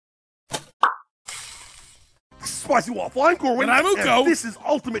Spicy Waffle. I'm Corwin. And I'm Uko. And this is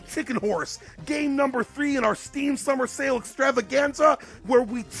Ultimate Chicken Horse, game number 3 in our Steam Summer Sale Extravaganza, where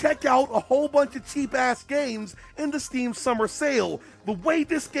we check out a whole bunch of cheap-ass games in the Steam Summer Sale. The way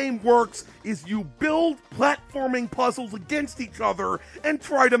this game works is you build platforming puzzles against each other and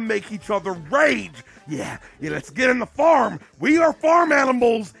try to make each other rage. Yeah, let's get in the farm. We are farm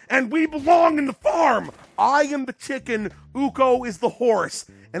animals, and we belong in the farm. I am the chicken, Uko is the horse,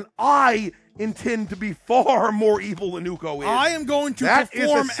 and I intend to be far more evil than Uko is. I am going to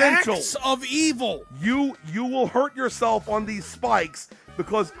perform acts of evil. You will hurt yourself on these spikes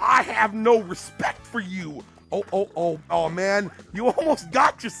because I have no respect for you. Oh, man. You almost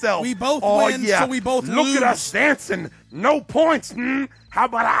got yourself. We both win, so we both lose. Look at us dancing. No points, How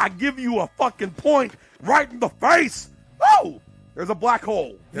about I give you a fucking point right in the face? Oh! There's a black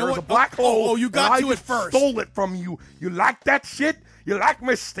hole. There's a black hole. Oh, you got to it first. I stole it from you. You like that shit? You like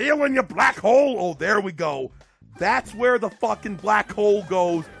me stealing your black hole? Oh, there we go. That's where the fucking black hole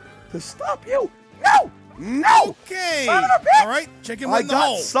goes to stop you. No! No! Okay. Son of a bitch! All right, chicken went in the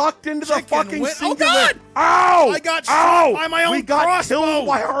hole. I got sucked into the fucking singular. Oh, God! Ow! I got shot by my own We got crossbow. killed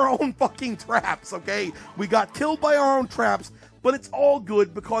by our own fucking traps, okay? We got killed by our own traps, but it's all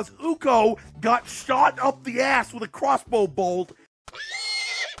good because Uko got shot up the ass with a crossbow bolt.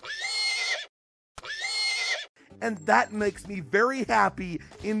 And that makes me very happy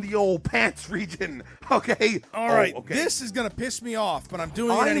in the old pants region, okay? All right, this is going to piss me off, but I'm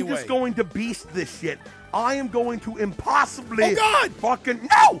doing it anyway. I'm just going to beast this shit. I am going to impossibly... Oh, God! Fucking...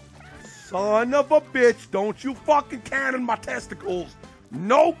 No! Son of a bitch, don't you fucking cannon my testicles.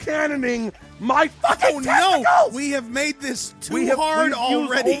 No cannoning my fucking testicles! No! We have made this too hard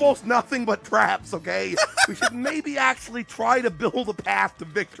already. Used almost nothing but traps, okay? We should maybe actually try to build a path to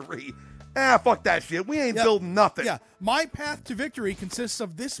victory. Fuck that shit. We ain't building nothing. Yeah, my path to victory consists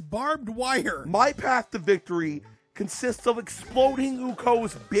of this barbed wire. My path to victory consists of exploding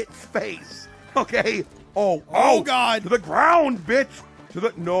Uko's bitch face. Okay? Oh, God. To the ground, bitch.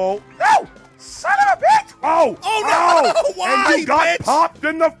 No. Son of a bitch. Oh no. Why, and you got bitch? popped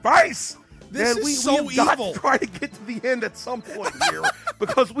in the face. This is so we've got evil. to try to get to the end at some point here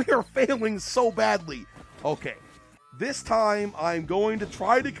because we are failing so badly. Okay. This time, I'm going to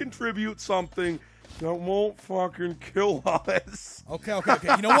try to contribute something that won't fucking kill us. Okay.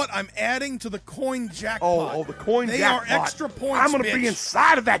 You know what? I'm adding to the coin jackpot. Oh, the coin jackpot. They are extra points, I'm going to be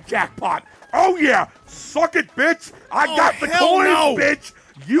inside of that jackpot. Oh, yeah. Suck it, bitch. I got the coins, bitch.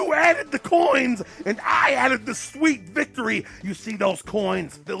 You added the coins, and I added the sweet victory. You see those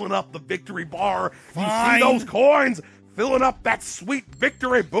coins filling up the victory bar? Fine. You see those coins filling up that sweet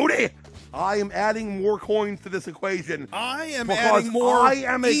victory booty? I am adding more coins to this equation. I am adding more I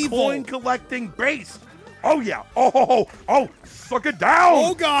am a coin-collecting beast. Oh, yeah. Oh, suck it down.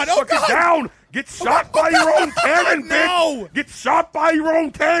 Oh, God. Suck it down. Get shot by your own cannon, bitch. No. Get shot by your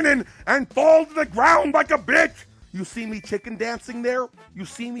own cannon and fall to the ground like a bitch. You see me chicken dancing there? You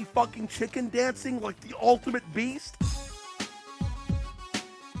see me fucking chicken dancing like the ultimate beast?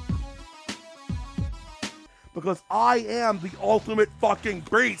 Because I am the ultimate fucking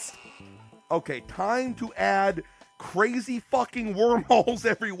beast. Okay, time to add crazy fucking wormholes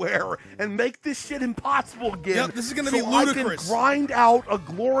everywhere and make this shit impossible again. Yep, this is gonna be ludicrous. I can grind out a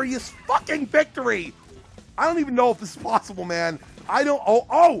glorious fucking victory. I don't even know if this is possible, man. I don't.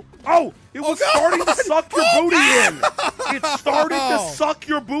 It was starting to suck your booty in. It started to suck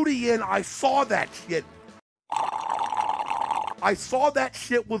your booty in. I saw that shit. I saw that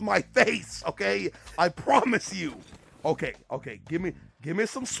shit with my face. Okay, I promise you. Okay. Give me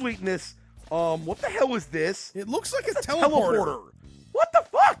some sweetness. What the hell is this? It looks like a teleporter. What the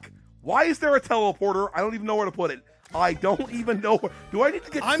fuck? Why is there a teleporter? I don't even know where to put it. I don't even know where. Do I need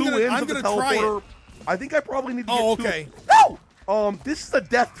to get two ends of the teleporter? I think I probably need to get two. Okay. No! This is a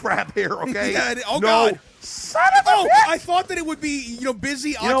death trap here, okay? God. Son of a bitch! I thought that it would be,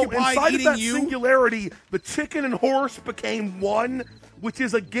 busy, occupied, inside eating of that you. singularity, the chicken and horse became one, which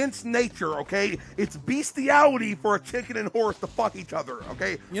is against nature, okay? It's bestiality for a chicken and horse to fuck each other,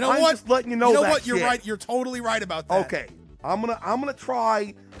 okay? You know I'm what? just letting you know that what? You're shit. right. You're totally right about that. Okay. I'm gonna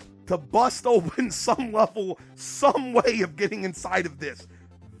try to bust open some way of getting inside of this.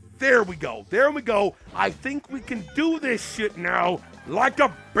 There we go. I think we can do this shit now like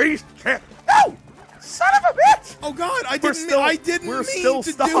a beast can. No! Son of a bitch! Oh, God, I didn't mean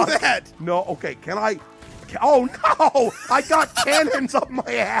to do that. No, okay, can I? Oh, no! I got cannons up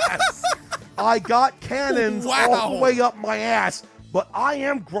my ass. I got cannons all the way up my ass. But I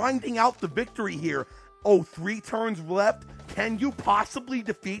am grinding out the victory here. Oh, 3 turns left? Can you possibly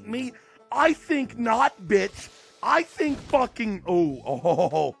defeat me? I think not, bitch. I think fucking...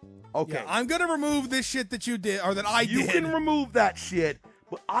 Okay. Yeah, I'm gonna remove this shit that you did, or that I did. You can remove that shit,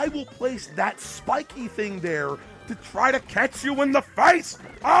 but I will place that spiky thing there to try to catch you in the face.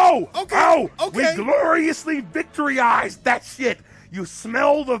 Oh! Okay. Oh! Okay. We gloriously victoryized that shit. You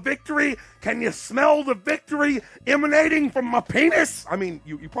smell the victory? Can you smell the victory emanating from my penis? I mean,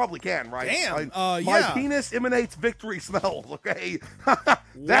 you probably can, right? Damn, My yeah. penis emanates victory smells, okay?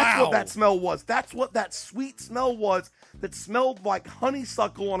 That's what that smell was. That's what that sweet smell was that smelled like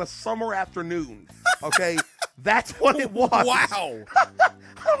honeysuckle on a summer afternoon, okay? That's what it was. Wow.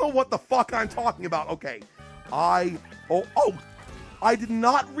 I don't know what the fuck I'm talking about. Okay. I did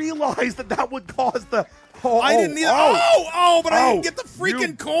not realize that would cause the... I didn't either. But I didn't get the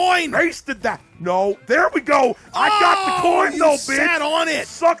freaking coin. Wasted that. No, there we go. I got the coin though, bitch. Sat on it.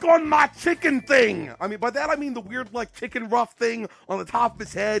 Suck on my chicken thing. I mean, by that I mean the weird like chicken ruff thing on the top of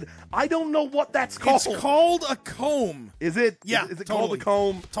his head. I don't know what that's called. It's called a comb. Is it? Yeah, Is it totally.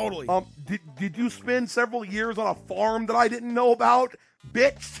 called a comb? Totally. Did you spend several years on a farm that I didn't know about,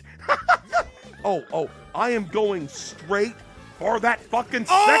 bitch? I am going straight for that fucking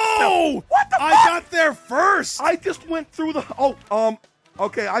sex tail. What the fuck? I got there first. I just went through the...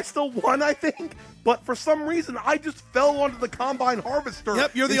 Okay, I still won, I think, but for some reason, I just fell onto the combine harvester.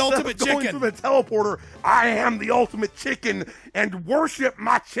 Yep, you're the instead ultimate of going chicken. through the teleporter. I am the ultimate chicken, and worship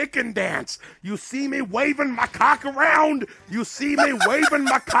my chicken dance. You see me waving my cock around? You see me waving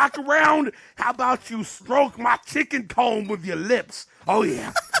my cock around? How about you stroke my chicken comb with your lips? Oh,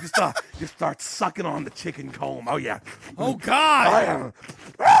 yeah. Just start sucking on the chicken comb. Oh, yeah. Oh, God.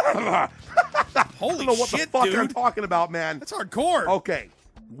 Holy I don't know what shit, the fuck dude. I'm talking about, man. That's hardcore. Okay.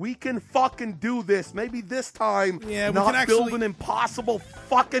 We can fucking do this. Maybe this time, Yeah, we not can build actually- an impossible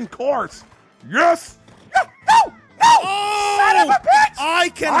fucking course. Yes! No! Oh! Son of a bitch! I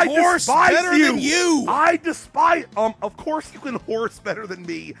can horse despise better than you. I despise... Of course you can horse better than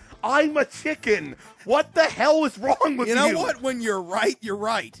me. I'm a chicken. What the hell is wrong with you? You know what? When you're right, you're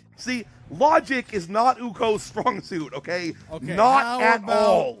right. See, logic is not Uko's strong suit, okay? Okay, Not how at about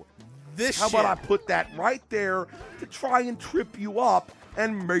all. This How shit. about I put that right there to try and trip you up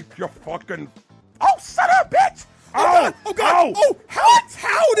and make you fucking... Oh, son of a bitch! Oh, God! Oh,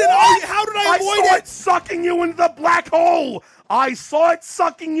 how did I avoid saw it? it sucking you into the black hole! I saw it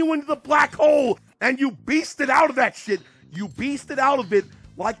sucking you into the black hole, and you beasted out of that shit. You beasted out of it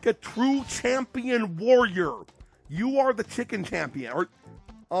like a true champion warrior. You are the chicken champion, or...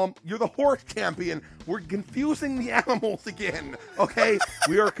 you're the horse champion. We're confusing the animals again, okay?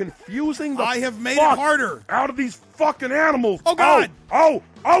 We are confusing the I have made it fuck harder. out of these fucking animals. Oh, God. Oh,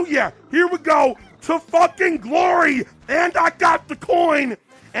 yeah. Here we go. To fucking glory. And I got the coin.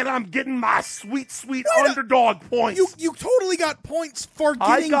 And I'm getting my sweet, sweet underdog points. You totally got points for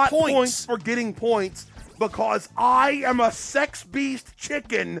getting I got points. points for getting points because I am a sex beast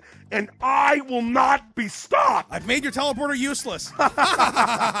chicken and I will not be stopped. I've made your teleporter useless.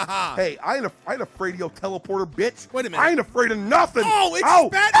 Hey, I ain't afraid of your teleporter, bitch. Wait a minute. I ain't afraid of nothing. Oh, it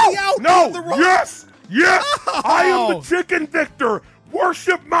spat me out. No, The wrong- yes, Oh. I am the chicken victor.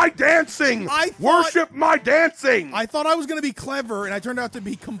 Worship my dancing. Worship my dancing. I thought I was going to be clever, and I turned out to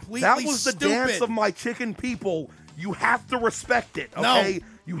be completely That was the stupid. dance of my chicken people. You have to respect it, okay? No.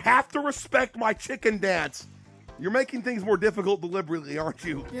 You have to respect my chicken dance. You're making things more difficult deliberately, aren't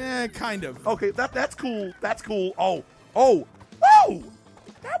you? Yeah, kind of. Okay, that's cool. That's cool. Oh!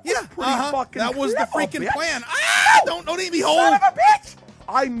 That was pretty fucking That was the clever, freaking bitch. plan. Ah! Don't eat me whole. Son of a bitch!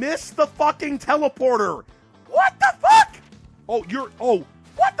 I missed the fucking teleporter. What the fuck? What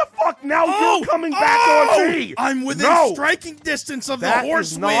the fuck? Now you're coming back on me. I'm within No. striking distance of the That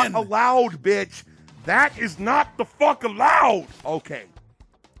horse is not win. allowed, bitch. That is not the fuck allowed. Okay.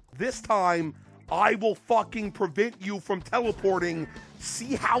 This time, I will fucking prevent you from teleporting.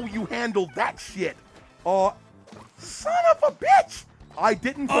 See how you handled that shit. Son of a bitch. I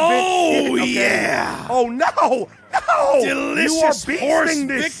didn't prevent shit, okay? Yeah. Oh, no. No. Delicious you are horse beasting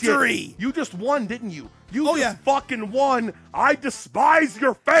this victory. Shit. You just won, didn't you? You Oh, just yeah. fucking won. I despise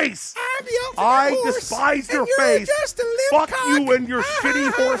your face. I'm the ultimate I horse, despise and your you're face. just a little Fuck cock. you and your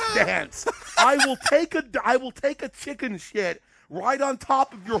shitty horse dance. I will take a chicken shit right on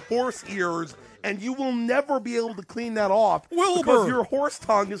top of your horse ears, and you will never be able to clean that off Wilbur. because your horse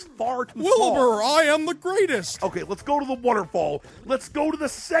tongue is far too small. Wilbur, I am the greatest. Okay, let's go to the waterfall. Let's go to the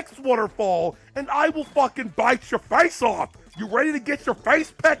sex waterfall, and I will fucking bite your face off. You ready to get your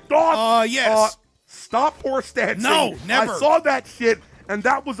face pecked off? Yes. Stop horse dancing. No, never. I saw that shit, and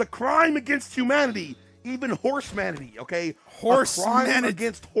that was a crime against humanity. Even horse-manity, okay? A crime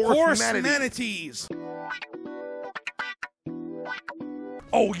against horse-manity. Horse-manatees.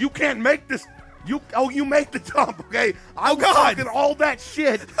 Oh, you can't make this. You made the jump, okay? I was talking all that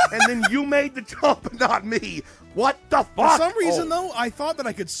shit, and then you made the jump, and not me. What the fuck? For some reason, though, I thought that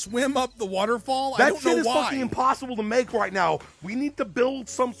I could swim up the waterfall. I don't know why. That shit is fucking impossible to make right now. We need to build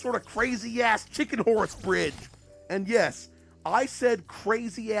some sort of crazy-ass chicken horse bridge. And yes, I said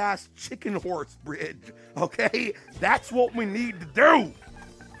crazy-ass chicken horse bridge, okay? That's what we need to do.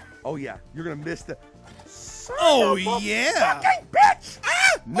 Oh, yeah, you're gonna miss the... Oh, yeah. Fucking bitch!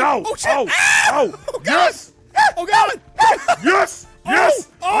 Ah! No! Oh, shit! Oh! Ah! Oh! Oh, God! Yes! Oh, God! Yes! Yes!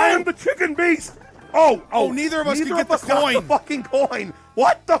 I am the chicken beast! Oh, neither of us can get the got coin. the fucking coin.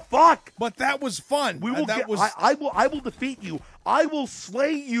 What the fuck? But that was fun. We will that was... I will defeat you. I will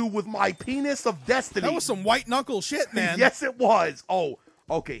slay you with my penis of destiny. That was some white knuckle shit, man. Yes, it was. Oh,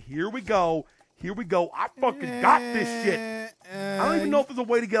 okay, here we go. Here we go. I fucking got this shit. I don't even know if there's a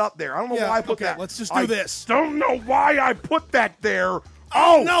way to get up there. I don't know why I put that. Let's just do this. Don't know why I put that there.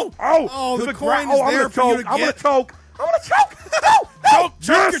 Oh, no. Oh, the coin is there for you to get. I'm gonna choke. I'm gonna choke. No.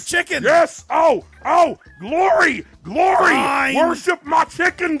 Choke your chicken. Yes. Oh. Glory. Fine. Worship my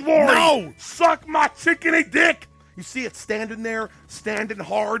chicken glory. No. Suck my chickeny dick. You see it standing there, standing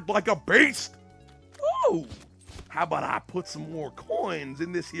hard like a beast. Oh. How about I put some more coins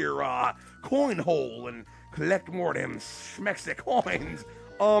in this here coin hole and collect more of them schmexy coins?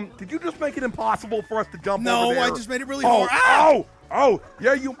 Did you just make it impossible for us to jump over there? No, I just made it really hard.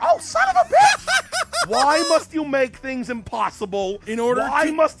 Yeah, you... Oh, son of a bitch! Why must you make things impossible?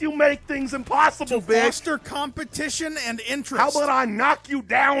 Why must you make things impossible, to bitch? foster competition and interest. How about I knock you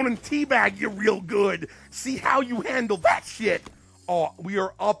down and teabag you real good? See how you handle that shit. Oh, we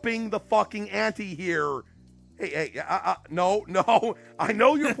are upping the fucking ante here. Hey, no. I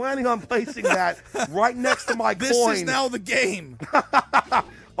know you're planning on placing that right next to my coin. This is now the game.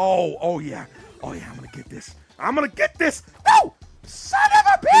 Oh yeah. I'm gonna get this. No! Son of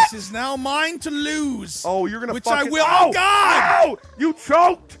a bitch! This is now mine to lose. Oh, you're gonna which fucking... I will. Oh, God! Ow! You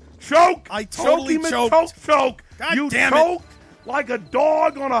choked! Choke! I totally choked. God you damn choked like a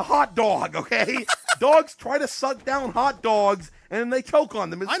dog on a hot dog, okay? Dogs try to suck down hot dogs, and then they choke on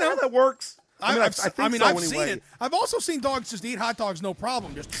them. Is that how that works? I've seen it. I've also seen dogs just eat hot dogs, no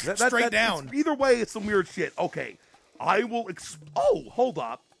problem, just straight down. Either way, it's some weird shit. Okay, I will. Oh, hold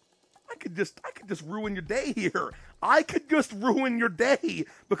up! I could just ruin your day here. I could just ruin your day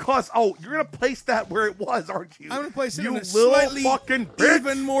because you're gonna place that where it was, aren't you? I'm gonna place it in a little slightly fucking bitch.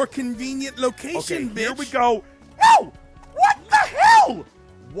 even more convenient location, bitch. Here we go. No! What the hell?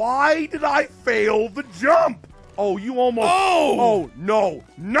 Why did I fail the jump? Oh, you almost. Oh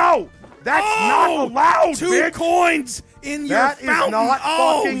no! That's not allowed, Two bitch. coins in your fountain. That is not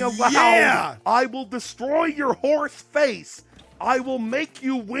fucking allowed. Yeah. I will destroy your horse face. I will make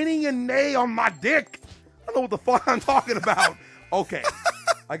you whinny and neigh on my dick. I don't know what the fuck I'm talking about. Okay.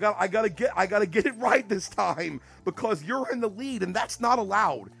 I gotta get it right this time because you're in the lead and that's not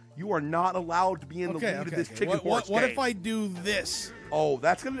allowed. You are not allowed to be in the lead of this chicken horse game. What if I do this? Oh,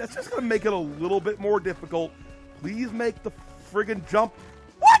 that's just gonna make it a little bit more difficult. Please make the friggin' jump.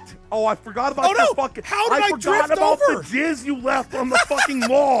 What? Oh, I forgot about the fucking... How did I forgot drift about over? the jizz you left on the fucking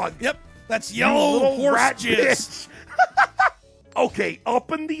log. Yep, that's yellow horse rat jizz. Okay,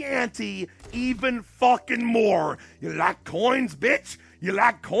 upping the ante even fucking more. You like coins, bitch? You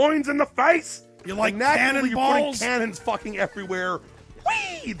like coins in the face? You like cannonballs? You're putting cannons fucking everywhere.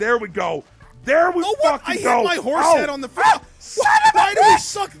 Whee! There we go. There we fucking go. I hit my horse head on the front. Why do we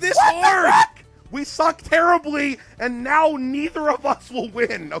suck this hard? We suck terribly, and now neither of us will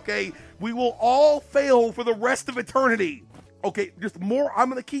win, okay? We will all fail for the rest of eternity. Okay, just more. I'm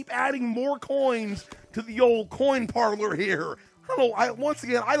going to keep adding more coins to the old coin parlor here. I don't know. Once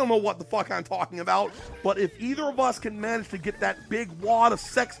again, I don't know what the fuck I'm talking about, but if either of us can manage to get that big wad of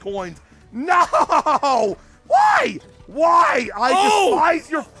sex coins... No! Why? I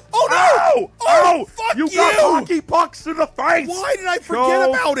despise your... Oh, no! Oh, fuck you! Got hockey pucks to the face! Why did I forget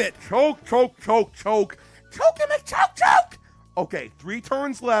about it? Choke. Choke him and choke! Okay, 3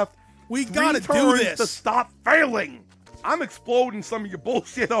 turns left. We gotta do this. To stop failing. I'm exploding some of your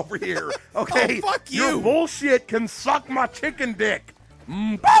bullshit over here, okay? Oh, fuck you! Your bullshit can suck my chicken dick.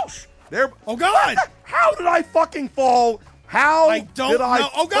 Boosh! There... Oh, God! How did I fucking fall? How I don't did I know.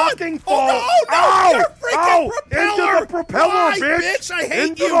 Oh, God. fucking fall? Oh, no! Your freaking propeller! Into the propeller, Why, bitch! I hate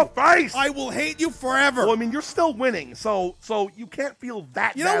into you! The face! I will hate you forever. Well, I mean, you're still winning, so you can't feel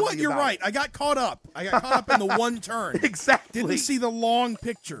that. You know what? You're right. I got caught up. I got caught up in the one turn. Exactly. Didn't see the long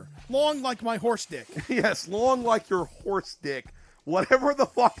picture. Long like my horse dick. Yes, long like your horse dick. Whatever the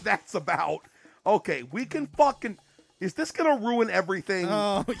fuck that's about. Okay, we can fucking... Is this gonna ruin everything?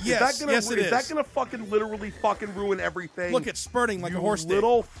 Oh, yes, yes it is. Is that gonna fucking literally fucking ruin everything? Look, it's spurting like a horse did.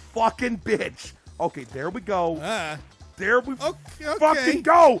 Little fucking bitch. Okay, there we go. There we okay.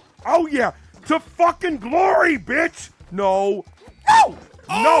 go. Oh yeah, to fucking glory, bitch. No. No.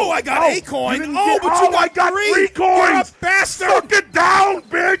 Oh, no, I got a coin. Oh, but I you got three coins. You're a bastard. Suck it down,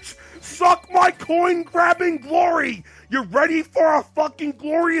 bitch. Suck my coin-grabbing glory. You ready for a fucking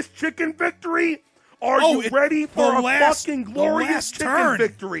glorious chicken victory? Are you ready for a fucking glorious chicken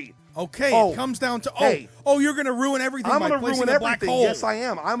victory? Okay, it comes down to hey, you're gonna ruin everything. I'm by gonna placing ruin a everything. Black hole. Yes, I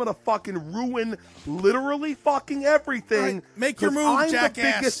am. I'm gonna fucking ruin literally fucking everything. Right, make your move, I'm jackass. the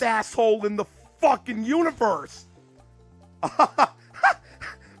biggest asshole in the fucking universe.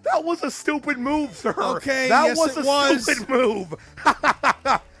 That was a stupid move, sir. Okay, that was a stupid move.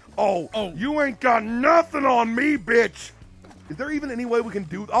 Oh, you ain't got nothing on me, bitch. Is there even any way we can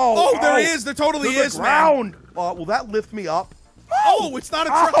do? There is. There totally is, ground. man. Will that lift me up? Oh, it's not a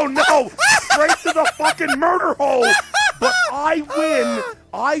trap. Oh no! Straight to the fucking murder hole. But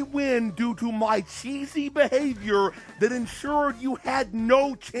I win due to my cheesy behavior that ensured you had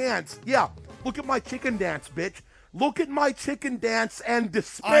no chance. Yeah, look at my chicken dance, bitch. Look at my chicken dance and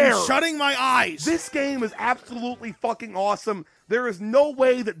despair. I'm shutting my eyes. This game is absolutely fucking awesome. There is no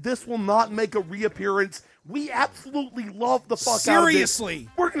way that this will not make a reappearance. We absolutely love the fuck out of it. Seriously.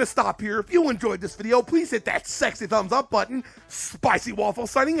 We're going to stop here. If you enjoyed this video, please hit that sexy thumbs up button. Spicy Waffle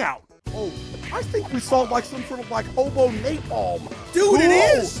signing out. Oh, I think we saw like some sort of like hobo napalm. Dude, it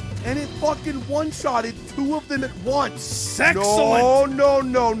is. And it fucking one-shotted two of them at once. Excellent.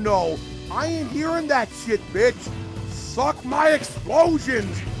 No. I ain't hearing that shit, bitch. Suck my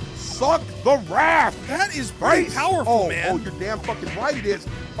explosions. Suck the wrath. That is pretty powerful, man. Oh, you're damn fucking right it is.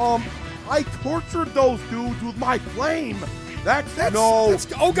 I tortured those dudes with my flame. That's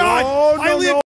oh God. No.